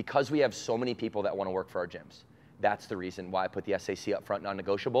 Because we have so many people that want to work for our gyms. That's the reason why I put the SAC up front,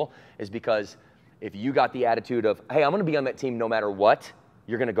 non-negotiable, is because if you got the attitude of, hey, I'm going to be on that team no matter what,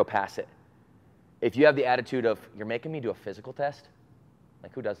 you're going to go pass it. If you have the attitude of, you're making me do a physical test,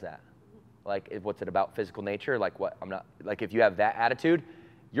 like who does that? Like, what's it about, physical nature? Like what? I'm not, like if you have that attitude,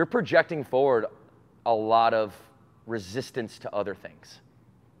 you're projecting forward a lot of resistance to other things.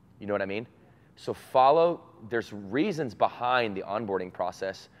 You know what I mean? So there's reasons behind the onboarding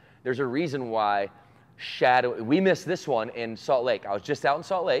process. There's a reason why we missed this one in Salt Lake. I was just out in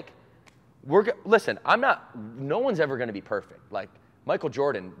Salt Lake. Listen, no one's ever going to be perfect. Like Michael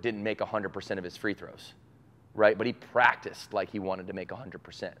Jordan didn't make 100% of his free throws, right? But he practiced like he wanted to make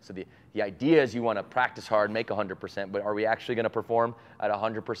 100%. So the idea is you want to practice hard, make 100%, but are we actually going to perform at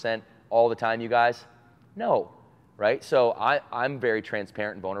 100% all the time, you guys? No. Right? So I'm very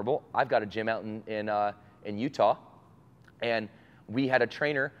transparent and vulnerable. I've got a gym out in Utah, and we had a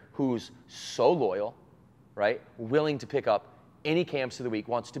trainer who's so loyal, right? Willing to pick up any camps of the week,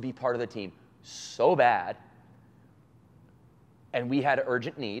 wants to be part of the team so bad. And we had an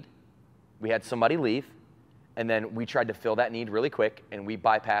urgent need. We had somebody leave, and then we tried to fill that need really quick, and we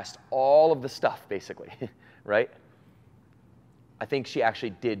bypassed all of the stuff, basically, right? I think she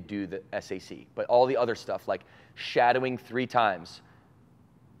actually did do the SAC, but all the other stuff, like shadowing 3 times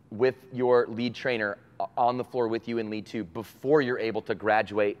with your lead trainer on the floor with you in lead 2 before you're able to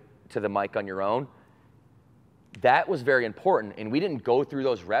graduate to the mic on your own, that was very important. And we didn't go through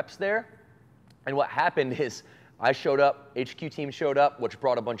those reps there. And what happened is I showed up, HQ team showed up, which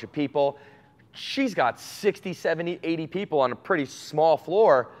brought a bunch of people. She's got 60, 70, 80 people on a pretty small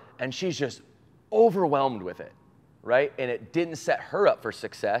floor, and she's just overwhelmed with it. Right? And it didn't set her up for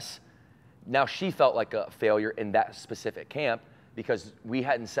success. Now she felt like a failure in that specific camp because we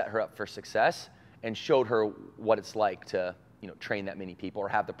hadn't set her up for success and showed her what it's like to, train that many people or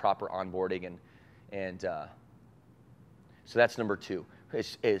have the proper onboarding. And so that's number 2.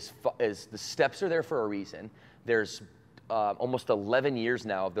 Is the steps are there for a reason. There's almost 11 years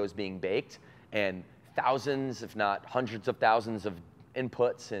now of those being baked and thousands, if not hundreds of thousands of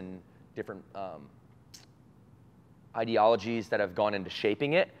inputs and different ideologies that have gone into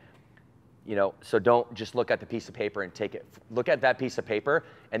shaping it, so don't just look at the piece of paper and take it. Look at that piece of paper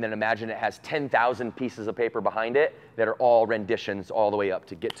and then imagine it has 10,000 pieces of paper behind it that are all renditions all the way up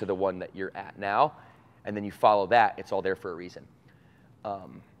to get to the one that you're at now. And then you follow that, it's all there for a reason.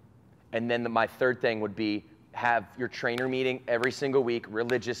 And then my third thing would be have your trainer meeting every single week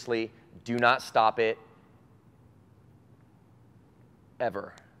religiously. Do not stop it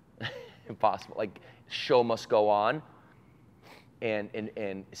ever. Impossible. Like, show must go on, and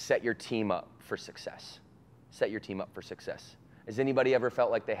set your team up for success. Set your team up for success. Has anybody ever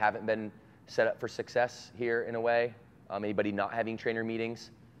felt like they haven't been set up for success here in a way? Anybody not having trainer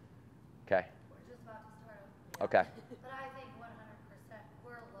meetings? Okay. We're just about to start. Okay. But I think 100%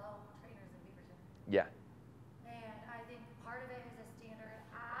 we're low trainers in Beaverton. Yeah. And I think part of it is a standard.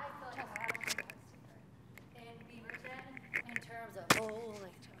 I feel like I have a pretty high standard in Beaverton in terms of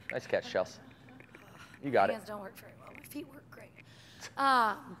holy. Nice catch, Chels. You got My it. hands don't work very well. My feet work great.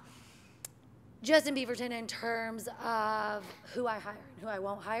 just in Beaverton in terms of who I hire and who I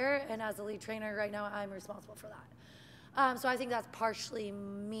won't hire. And as a lead trainer right now, I'm responsible for that. So I think that's partially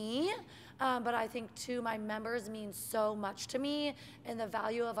me. But I think too, my members mean so much to me, and the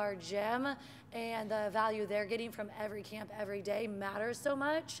value of our gym and the value they're getting from every camp every day matters so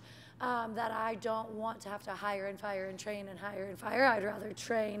much that I don't want to have to hire and fire and train and hire and fire. I'd rather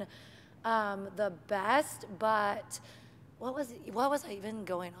train the best. But what was I even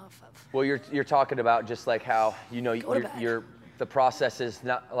going off of? Well, you're talking about just like how, you know, the process is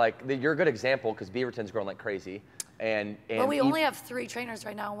not like, you're a good example because Beaverton's growing like crazy. But we only have 3 trainers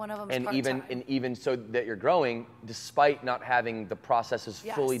right now, and one of them is part-time. And even so that you're growing, despite not having the processes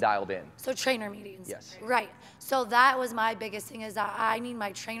fully dialed in. So trainer meetings. Yes. Right. So that was my biggest thing, is that I need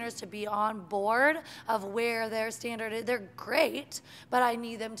my trainers to be on board of where their standard is. They're great, but I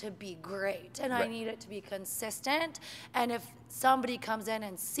need them to be great, and I need it to be consistent. And if somebody comes in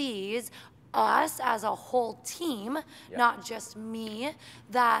and sees us as a whole team, not just me,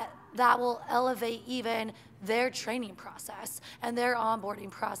 that will elevate even their training process and their onboarding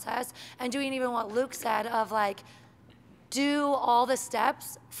process, and doing even what Luke said of like, do all the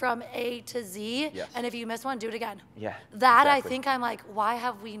steps from A to Z, and if you miss one, do it again. That I think I'm like, why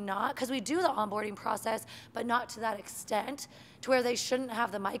have we not? Because we do the onboarding process, but not to that extent to where they shouldn't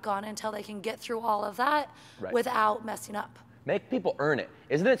have the mic on until they can get through all of that without messing up. Make people earn it.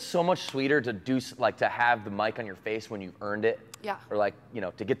 Isn't it so much sweeter to do, like, to have the mic on your face when you've earned it? Yeah. Or like, you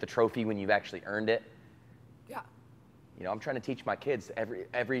know, to get the trophy when you've actually earned it? Yeah. You know, I'm trying to teach my kids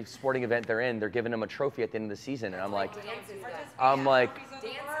every sporting event they're in, they're giving them a trophy at the end of the season, and I'm like, Dance is the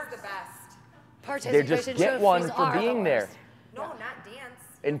best. they just get one for being there. No, not dance.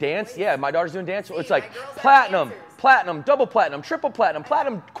 In dance, yeah, my daughter's doing dance. It's like my girls are platinum, dancers. platinum, double platinum, triple platinum,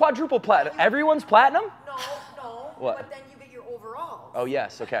 platinum, quadruple platinum. Everyone's platinum? No. What? But then you get your overalls. Oh,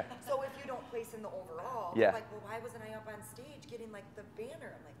 yes, okay. So if you don't place in the overall, Yeah. like, well, why wasn't I up on stage getting like the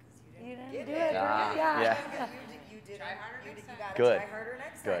banner? I'm like, because you didn't do get it. Yeah. You gotta Good. try harder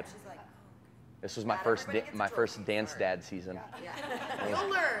next Good. time. She's like, This was my Not first everybody gets a my first trophy, dance sorry. dad season. you'll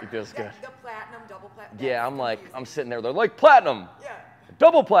learn. It feels good. The platinum, double platinum. Yeah, that's I'm like, confusing. I'm sitting there, they're like, platinum, Yeah.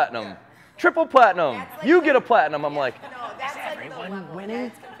 double platinum, triple platinum, That's like you the- get a platinum. I'm like, No, that's like the everyone level. winning?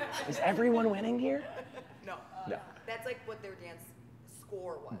 That's confusing. Is everyone winning here? No. No. That's like what their dance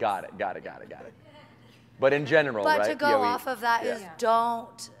score was. Got it. But in general, But right? to go off of that is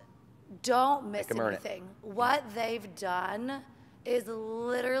don't miss Make 'em earn it. anything. What they've done is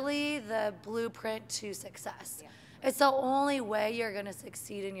literally the blueprint to success. It's the only way you're gonna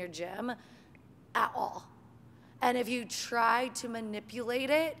succeed in your gym at all. And if you try to manipulate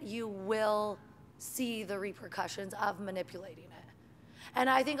it, you will see the repercussions of manipulating it. And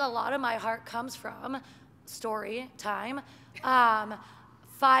I think a lot of my heart comes from story time.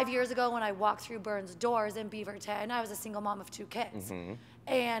 5 years ago when I walked through Burns' doors in Beaverton, I was a single mom of 2 kids.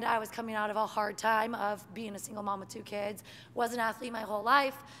 And I was coming out of a hard time of being a single mom with 2 kids, was an athlete my whole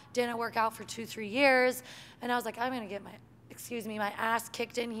life, didn't work out for 2-3 years. And I was like, I'm gonna get my ass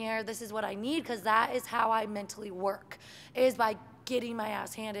kicked in here. This is what I need, because that is how I mentally work, is by getting my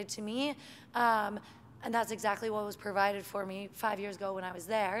ass handed to me. And that's exactly what was provided for me 5 years ago when I was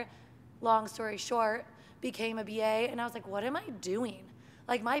there. Long story short, became a BA, and I was like, what am I doing?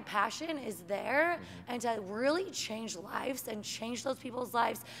 Like, my passion is there, and to really change lives and change those people's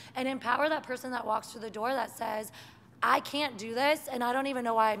lives and empower that person that walks through the door that says, I can't do this and I don't even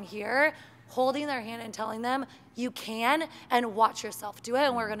know why I'm here, holding their hand and telling them, you can, and watch yourself do it,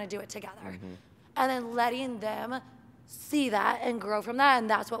 and we're gonna do it together. And then letting them see that and grow from that, and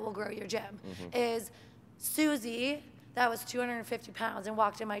that's what will grow your gym. Is Susie, that was 250 pounds and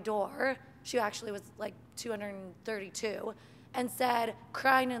walked in my door, she actually was like 232, and said,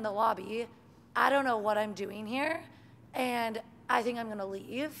 crying in the lobby, I don't know what I'm doing here, and I think I'm gonna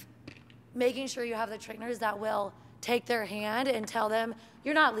leave. Making sure you have the trainers that will take their hand and tell them,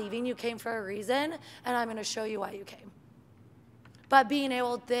 you're not leaving, you came for a reason, and I'm gonna show you why you came. But being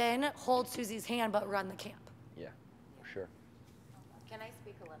able to then hold Susie's hand but run the camp. Yeah, for sure. Can I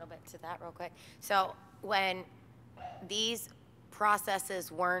speak a little bit to that real quick? So when these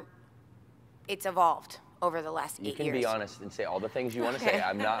processes weren't, it's evolved over the last 8 years. You can be honest and say all the things you want to say.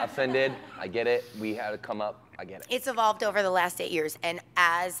 I'm not offended. I get it. We had to come up. I get it. It's evolved over the last 8 years, and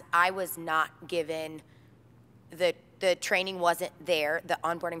as I was not given the training wasn't there, the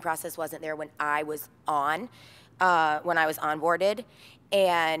onboarding process wasn't there when I was onboarded,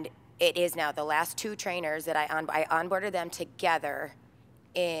 and it is now. The last 2 trainers that I onboarded them together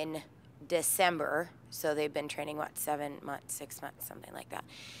in December, so they've been training, what, 7 months, 6 months, something like that.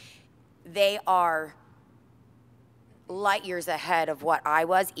 They are light years ahead of what I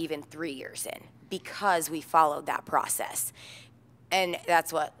was even 3 years in because we followed that process. And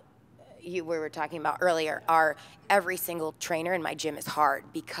that's what we were talking about earlier. Every single trainer in my gym is hard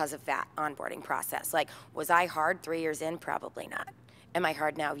because of that onboarding process. Like, was I hard 3 years in? Probably not. Am I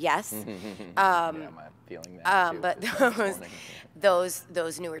hard now? Yes. Yeah, I'm feeling that too. But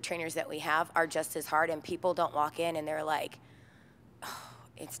those newer trainers that we have are just as hard, and people don't walk in and they're like, oh,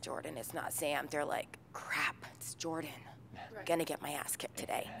 it's Jordan, it's not Sam. They're like, crap, it's Jordan. I'm gonna get my ass kicked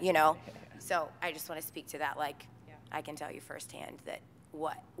today, you know? So I just want to speak to that. Like, I can tell you firsthand that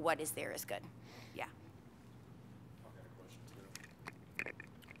what is there is good. Yeah.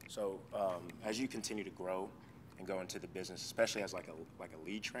 So as you continue to grow and go into the business, especially as like a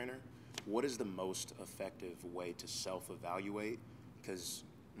lead trainer, what is the most effective way to self-evaluate? Because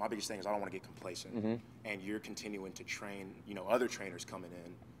my biggest thing is I don't want to get complacent, and you're continuing to train, you know, other trainers coming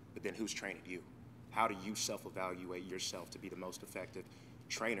in, but then who's training you? How do you self-evaluate yourself to be the most effective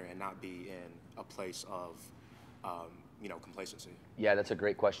trainer and not be in a place of, you know, complacency? Yeah, that's a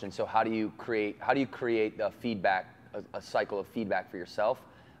great question. So how do you create a feedback, a cycle of feedback for yourself?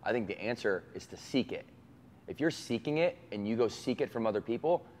 I think the answer is to seek it. If you're seeking it and you go seek it from other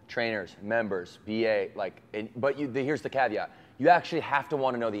people, trainers, members, BA, but here's the caveat. You actually have to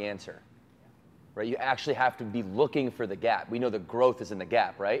want to know the answer, right? You actually have to be looking for the gap. We know the growth is in the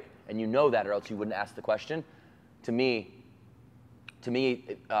gap, right? And you know that, or else you wouldn't ask the question. To me,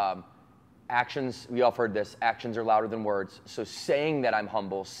 actions, we all have heard this, actions are louder than words. So saying that I'm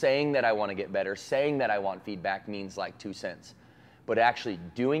humble, saying that I want to get better, saying that I want feedback means like 2 cents. But actually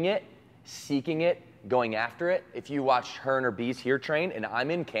doing it, seeking it, going after it. If you watch Hearn or Bees here train and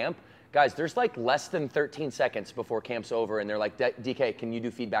I'm in camp, guys, there's like less than 13 seconds before camp's over and they're like, DK, can you do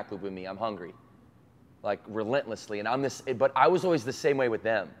feedback loop with me? I'm hungry. Like relentlessly. And but I was always the same way with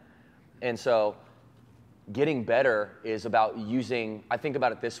them. And so getting better is about using, I think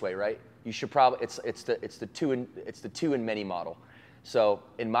about it this way, right? You should probably, it's the two and many model. So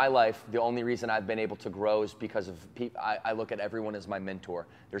in my life, the only reason I've been able to grow is because of I look at everyone as my mentor.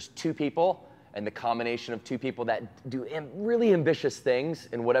 There's 2 people, and the combination of 2 people that do really ambitious things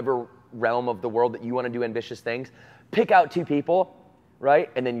in whatever realm of the world that you want to do ambitious things. Pick out 2 people, right?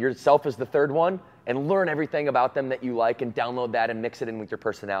 And then yourself is the 3rd one, and learn everything about them that you like and download that and mix it in with your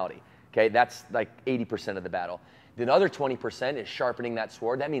personality. Okay, that's like 80% of the battle. The other 20% is sharpening that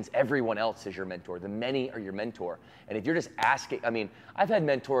sword. That means everyone else is your mentor. The many are your mentor. And if you're just asking, I mean, I've had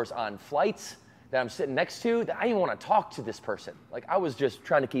mentors on flights that I'm sitting next to that I didn't want to talk to this person. Like I was just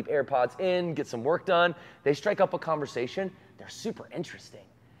trying to keep AirPods in, get some work done. They strike up a conversation. They're super interesting.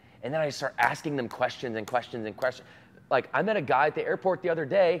 And then I start asking them questions and questions and questions. Like I met a guy at the airport the other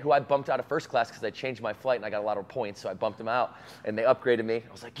day who I bumped out of first class because I changed my flight and I got a lot of points, so I bumped him out and they upgraded me.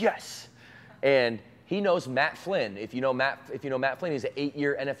 I was like, yes. And he knows Matt Flynn. If you know Matt Flynn, he's an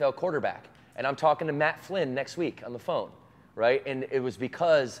 8-year NFL quarterback. And I'm talking to Matt Flynn next week on the phone, right? And it was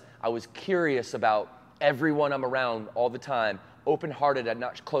because I was curious about everyone I'm around all the time, open-hearted at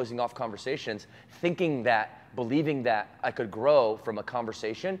not closing off conversations, believing that I could grow from a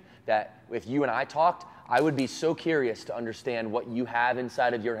conversation, that if you and I talked, I would be so curious to understand what you have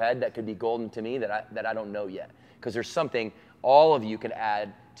inside of your head that could be golden to me that I don't know yet. Because there's something all of you can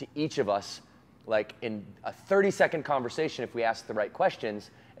add to each of us, like in a 30-second conversation if we ask the right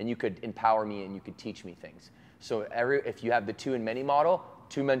questions, and you could empower me and you could teach me things. So if you have the 2 and many model,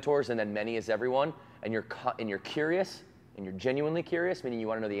 2 mentors and then many is everyone, and you're curious and you're genuinely curious, meaning you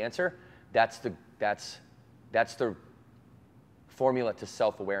want to know the answer, that's the formula to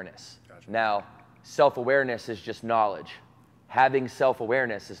self-awareness. Gotcha. Now, self-awareness is just knowledge. Having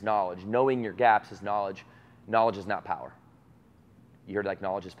self-awareness is knowledge. Knowing your gaps is knowledge. Knowledge is not power. You heard like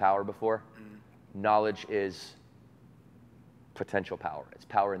knowledge is power before? Mm-hmm. Knowledge is potential power. It's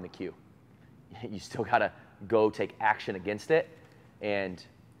power in the queue. You still gotta go take action against it. And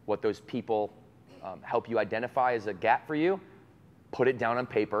what those people help you identify as a gap for you, put it down on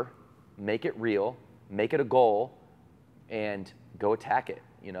paper, make it real, make it a goal, and go attack it,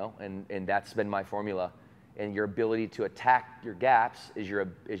 you know? And that's been my formula. And your ability to attack your gaps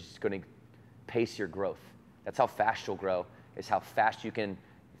is gonna pace your growth. That's how fast you'll grow, is how fast you can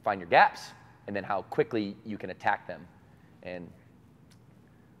find your gaps, and then how quickly you can attack them. And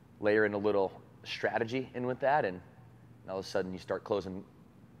layer in a little strategy in with that, and all of a sudden you start closing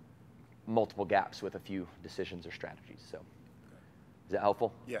multiple gaps with a few decisions or strategies. So, is that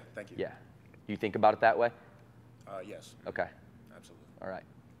helpful? Yeah, thank you. Yeah. Do you think about it that way? Yes. Okay. Absolutely. All right.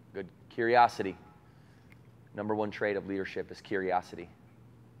 Good. Curiosity. Number 1 trait of leadership is curiosity.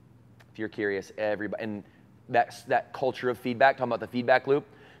 If you're curious, everybody, and that culture of feedback, talking about the feedback loop,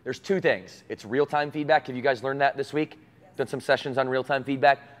 there's 2 things. It's real-time feedback. Have you guys learned that this week? Done some sessions on real-time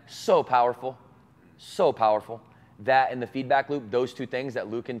feedback. So powerful. So powerful. That and the feedback loop, those two things that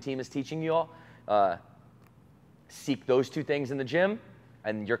Luke and team is teaching you all, seek those two things in the gym,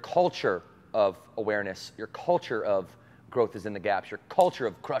 and your culture of awareness, your culture of growth is in the gaps, your culture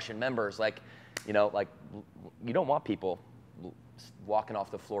of crushing members. Like, you know, like you don't want people walking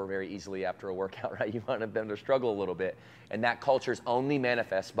off the floor very easily after a workout, right? You want them to struggle a little bit. And that culture is only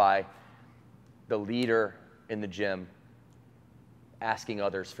manifest by the leader in the gym asking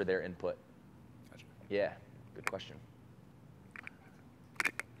others for their input. Gotcha. Yeah, good question.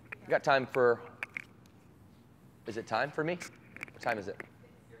 We got time for, is it time for me? What time is it?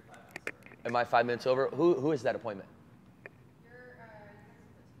 Am I 5 minutes over? Who is that appointment?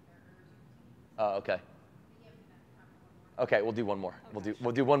 Oh, okay. Okay, we'll do one more.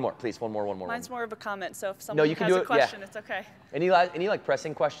 We'll do one more, please. One more. Mine's more of a comment, so if someone you can has do a it, question, yeah. it's okay. Any like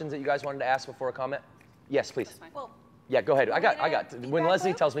pressing questions that you guys wanted to ask before a comment? Yes, please. Well, Yeah, go ahead. I got. When feedback Leslie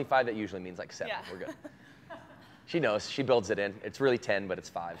loop? tells me 5, that usually means like 7. Yeah. We're good. She knows. She builds it in. It's really 10, but it's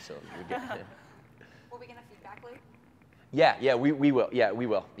 5, so we're good. Were we gonna feedback loop? Yeah, we will. Yeah, we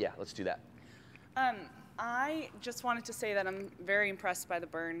will. Yeah, let's do that. I just wanted to say that I'm very impressed by the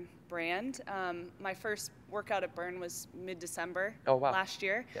Burn brand. My first workout at Burn was mid-December last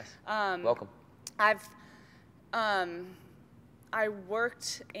year. Yes. Welcome. I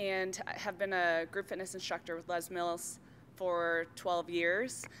worked and have been a group fitness instructor with Les Mills for 12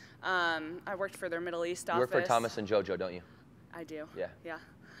 years. I worked for their Middle East office. You work for Thomas and JoJo, don't you? I do. Yeah. Yeah.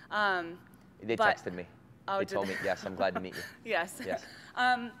 They texted me. Oh, they told me, yes, I'm glad to meet you. Yes. Yes.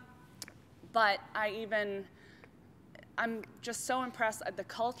 But I'm just so impressed. The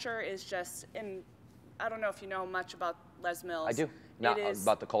culture is just, and I don't know if you know much about Les Mills. I do. Not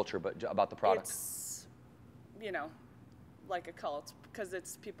about the culture, but about the product. It's, you know, like a cult, because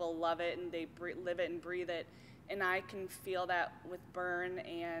it's people love it and they live it and breathe it. And I can feel that with Burn,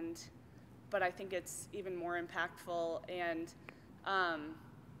 but I think it's even more impactful. And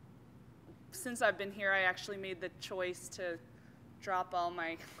since I've been here, I actually made the choice to drop all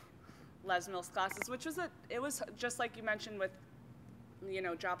my Les Mills classes, which was it was just like you mentioned with, you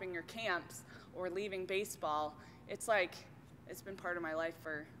know, dropping your camps or leaving baseball. It's like, it's been part of my life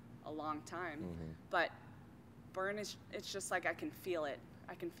for a long time. Mm-hmm. But Burn it's just like I can feel it.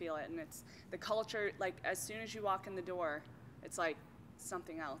 I can feel it, and it's the culture. Like as soon as you walk in the door, it's like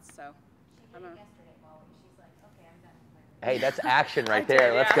something else. So I don't know. Yesterday, she's like, okay, I'm done with my Hey, that's action right did,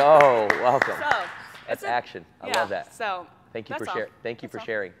 there. yeah. Let's go. Welcome. So That's action. I love that. So Thank you for that's sharing. all. Thank you That's for all.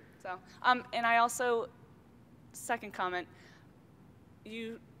 sharing. So, and I also, second comment,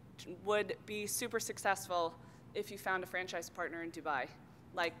 you would be super successful if you found a franchise partner in Dubai.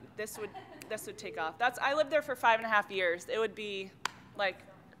 Like this would take off. I lived there for 5.5 years. It would be like,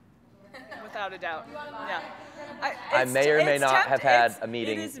 without a doubt. Yeah. I may or may not have had a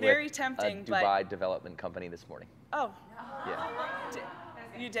meeting It is very with tempting, a Dubai development company this morning. Oh, Yeah.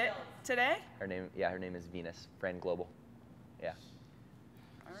 you did today? Her name is Venus, Brand Global. Yeah.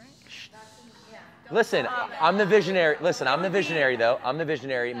 All right. Listen, I'm the visionary. Listen, I'm the visionary though. I'm the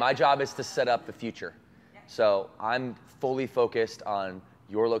visionary. My job is to set up the future. So I'm fully focused on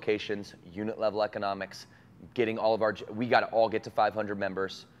your locations, unit level economics, getting all of our, we got to all get to 500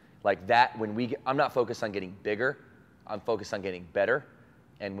 members. Like that, I'm not focused on getting bigger. I'm focused on getting better.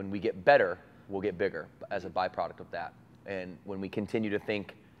 And when we get better, we'll get bigger as a byproduct of that. And when we continue to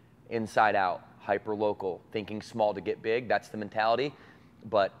think inside out, hyper local, thinking small to get big, that's the mentality.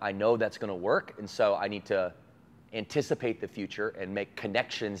 But I know that's going to work. And so I need to anticipate the future and make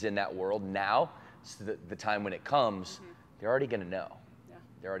connections in that world now, so that the time when it comes, they're already going to know. Yeah.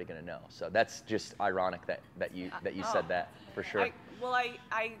 They're already going to know. So that's just ironic that you said that, for sure.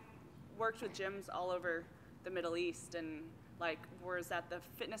 I worked with gyms all over the Middle East and like was at the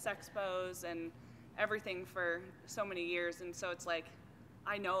fitness expos and everything for so many years, and so it's like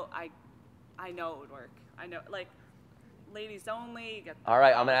I know it would work. I know, like, ladies only. All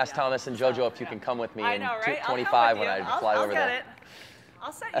right, I'm gonna ask Thomas and JoJo if you can come with me in 25 when I fly over there. It.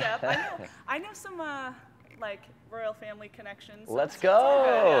 I'll set you up. I know some like royal family connections. Let's go.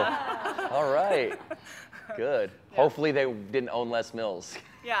 Yeah. All right. Good. Yeah. Hopefully they didn't own Les Mills.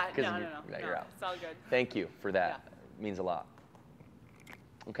 Yeah. No. You're out. It's all good. Thank you for that. Yeah. It means a lot.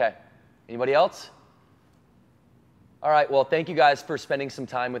 Okay. Anybody else? All right, well, thank you guys for spending some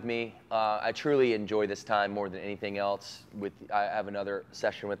time with me. I truly enjoy this time more than anything else. I have another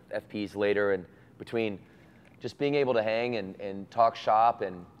session with FPs later, and between just being able to hang and talk shop,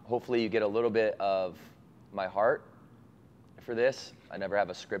 and hopefully you get a little bit of my heart for this. I never have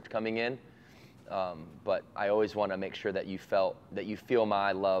a script coming in, but I always want to make sure that you feel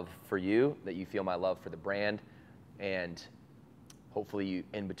my love for you, that you feel my love for the brand, And hopefully you,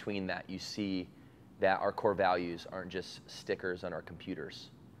 in between that, you see that our core values aren't just stickers on our computers,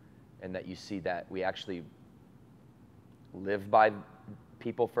 and that you see that we actually live by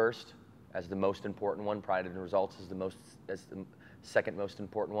people first as the most important one. Pride and results is the second most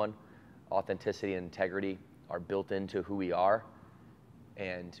important one. Authenticity and integrity are built into who we are,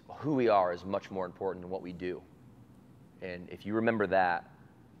 and who we are is much more important than what we do. And if you remember that,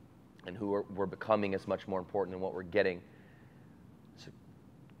 and who we're becoming is much more important than what we're getting, it's a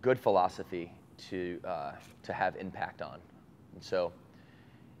good philosophy to have impact on. And so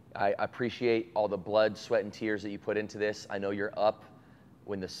I appreciate all the blood, sweat, and tears that you put into this. I know you're up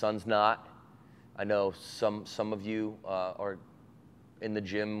when the sun's not. I know some of you are in the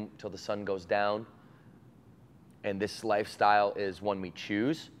gym till the sun goes down. And this lifestyle is one we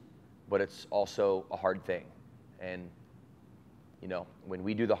choose, but it's also a hard thing. And you know, when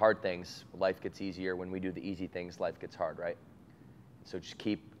we do the hard things, life gets easier. When we do the easy things, life gets hard, right? So just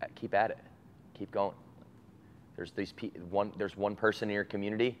keep at it, keep going. There's one person in your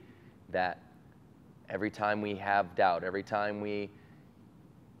community that every time we have doubt, every time we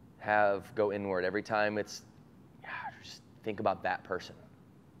go inward, every time just think about that person,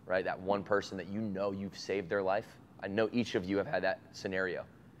 right? That one person that you know you've saved their life. I know each of you have had that scenario.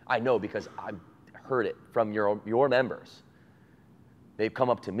 I know because I've heard it from your members. They've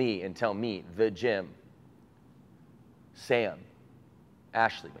come up to me and tell me, the gym, Sam,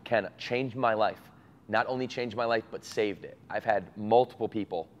 Ashley, McKenna, changed my life. Not only changed my life, but saved it. I've had multiple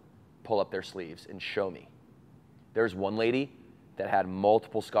people pull up their sleeves and show me. There's one lady that had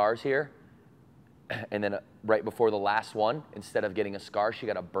multiple scars here, and then right before the last one, instead of getting a scar, she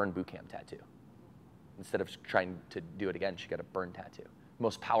got a burn boot camp tattoo. Instead of trying to do it again, she got a burn tattoo.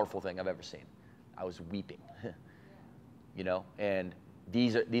 Most powerful thing I've ever seen. I was weeping, you know, and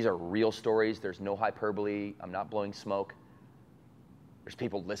these are real stories. There's no hyperbole. I'm not blowing smoke. There's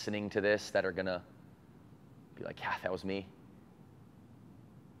people listening to this that are gonna be like, yeah, that was me.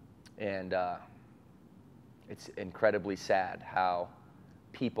 And it's incredibly sad how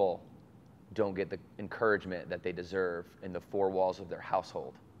people don't get the encouragement that they deserve in the four walls of their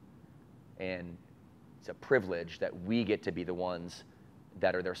household. And it's a privilege that we get to be the ones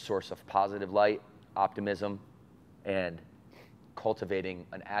that are their source of positive light, optimism, and cultivating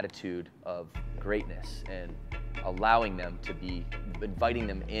an attitude of greatness and allowing them to be, inviting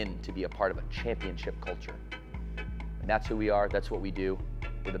them in to be a part of a championship culture. And that's who we are, that's what we do.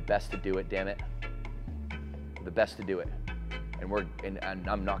 We're the best to do it, damn it. We're the best to do it. And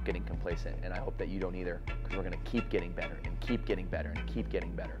I'm not getting complacent, and I hope that you don't either, because we're gonna keep getting better and keep getting better and keep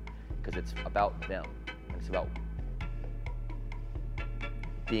getting better, because it's about them. It's about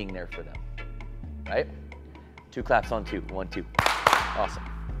being there for them, right? 2 claps on 2, 1, 2. Awesome.